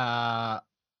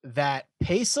that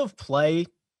pace of play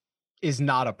is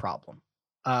not a problem?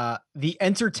 The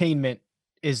entertainment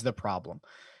is the problem.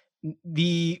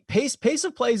 The pace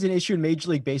of play is an issue in Major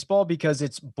League Baseball because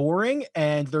it's boring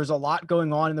and there's a lot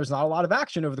going on and there's not a lot of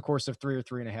action over the course of 3 or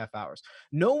 3.5 hours.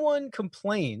 No one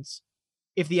complains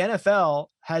if the NFL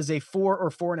has a 4 or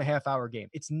 4.5 hour game.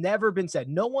 It's never been said.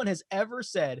 No one has ever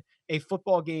said a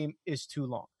football game is too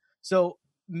long. So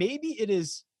maybe it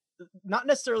is not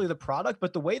necessarily the product,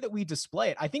 but the way that we display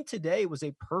it. I think today was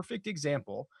a perfect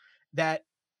example that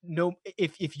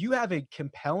if you have a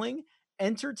compelling,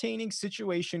 entertaining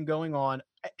situation going on,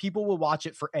 people will watch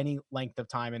it for any length of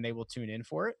time and they will tune in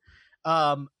for it.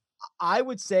 I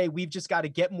would say we've just got to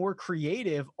get more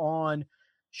creative on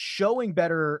showing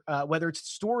better, whether it's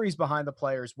stories behind the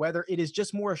players, whether it is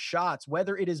just more shots,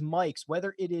 whether it is mics,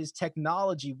 whether it is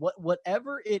technology,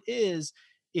 whatever it is.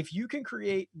 If you can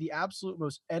create the absolute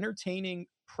most entertaining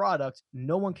product,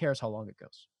 no one cares how long it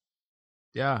goes.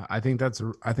 Yeah, I think that's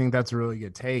a really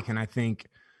good take. And I think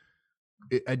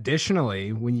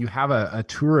additionally, when you have a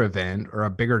tour event or a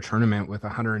bigger tournament with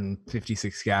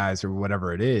 156 guys or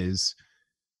whatever it is,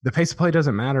 the pace of play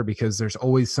doesn't matter because there's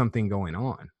always something going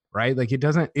on, right? Like it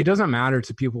doesn't matter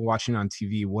to people watching on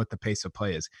TV what the pace of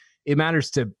play is. It matters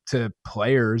to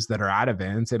players that are at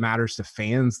events. It matters to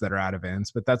fans that are at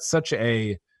events, but that's such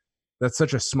a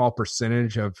small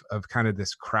percentage of kind of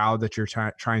this crowd that you're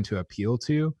trying to appeal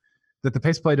to, that the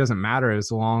pace of play doesn't matter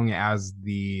as long as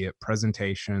the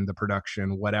presentation, the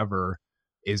production, whatever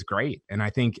is great. And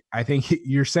I think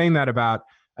you're saying that about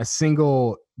a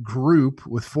single group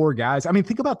with 4 guys. I mean,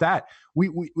 think about that. We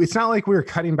it's not like we were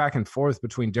cutting back and forth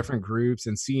between different groups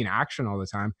and seeing action all the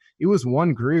time. It was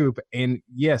one group, and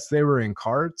yes, they were in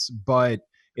carts, but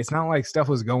it's not like stuff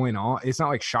was going on. It's not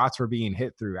like shots were being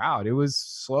hit throughout. It was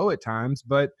slow at times,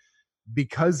 but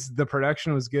because the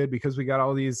production was good, because we got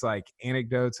all these like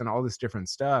anecdotes and all this different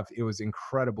stuff, it was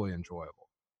incredibly enjoyable.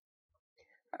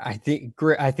 I think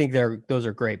those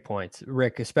are great points,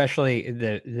 Rick, especially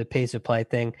the pace of play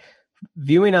thing.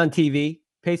 Viewing on TV,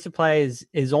 pace of play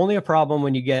is only a problem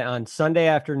when you get on Sunday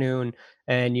afternoon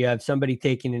and you have somebody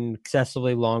taking an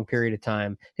excessively long period of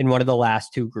time in one of the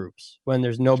last 2 groups when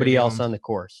there's nobody else on the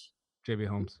course. JB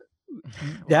Holmes.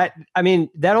 that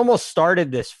almost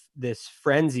started this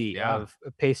frenzy of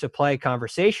pace of play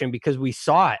conversation because we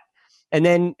saw it. And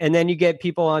then you get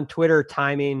people on Twitter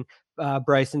timing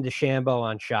Bryson DeChambeau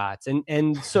on shots.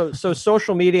 And so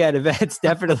social media at events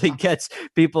definitely gets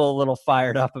people a little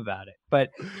fired up about it.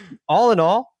 But all in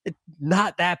all, it's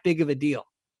not that big of a deal.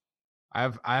 I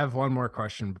have one more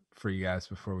question for you guys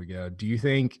before we go. Who do you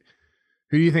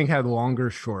think had longer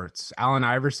shorts, Allen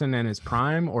Iverson in his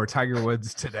prime or Tiger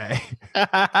Woods today? We're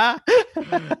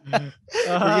going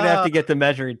to have to get the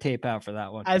measuring tape out for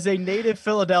that one. As a native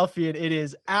Philadelphian, it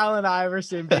is Allen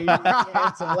Iverson, baby.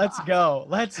 So let's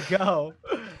go.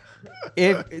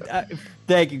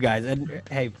 Thank you guys. And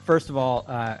hey, first of all,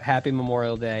 happy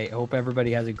Memorial Day. I hope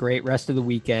everybody has a great rest of the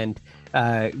weekend.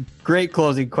 Great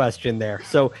closing question there.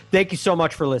 So thank you so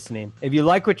much for listening. If you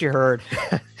like what you heard,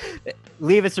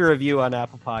 leave us a review on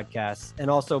Apple Podcasts, and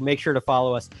also make sure to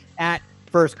follow us at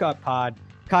First Cut Pod.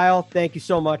 Kyle, thank you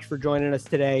so much for joining us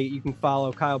today. You can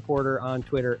follow Kyle Porter on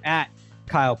Twitter at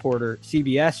Kyle Porter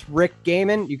CBS. Rick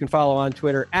Gaiman, you can follow on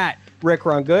Twitter at Rick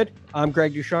Run Good. I'm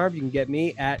Greg Ducharme. You can get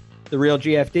me at The Real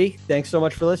GFD. Thanks so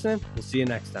much for listening. We'll see you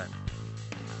next time.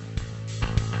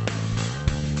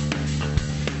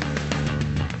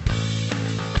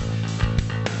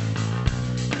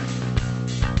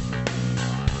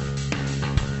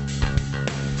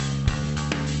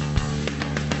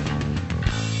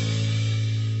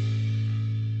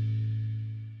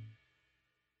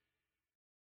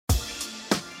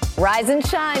 Rise and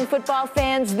shine, football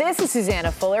fans. This is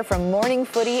Susanna Fuller from Morning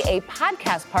Footy, a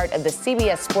podcast part of the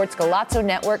CBS Sports Golazo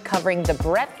Network covering the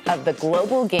breadth of the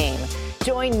global game.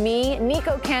 Join me,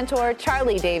 Nico Cantor,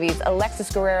 Charlie Davies, Alexis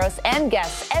Guerreros, and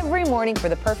guests every morning for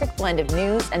the perfect blend of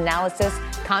news, analysis,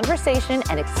 conversation,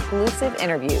 and exclusive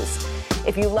interviews.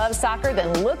 If you love soccer,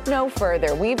 then look no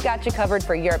further. We've got you covered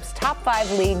for Europe's top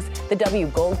 5 leagues, the W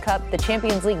Gold Cup, the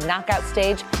Champions League knockout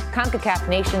stage, CONCACAF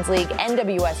Nations League,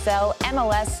 NWSL,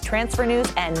 MLS, transfer news,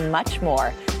 and much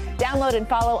more. Download and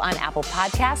follow on Apple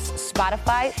Podcasts,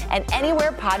 Spotify, and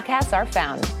anywhere podcasts are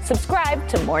found. Subscribe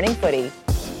to Morning Footy.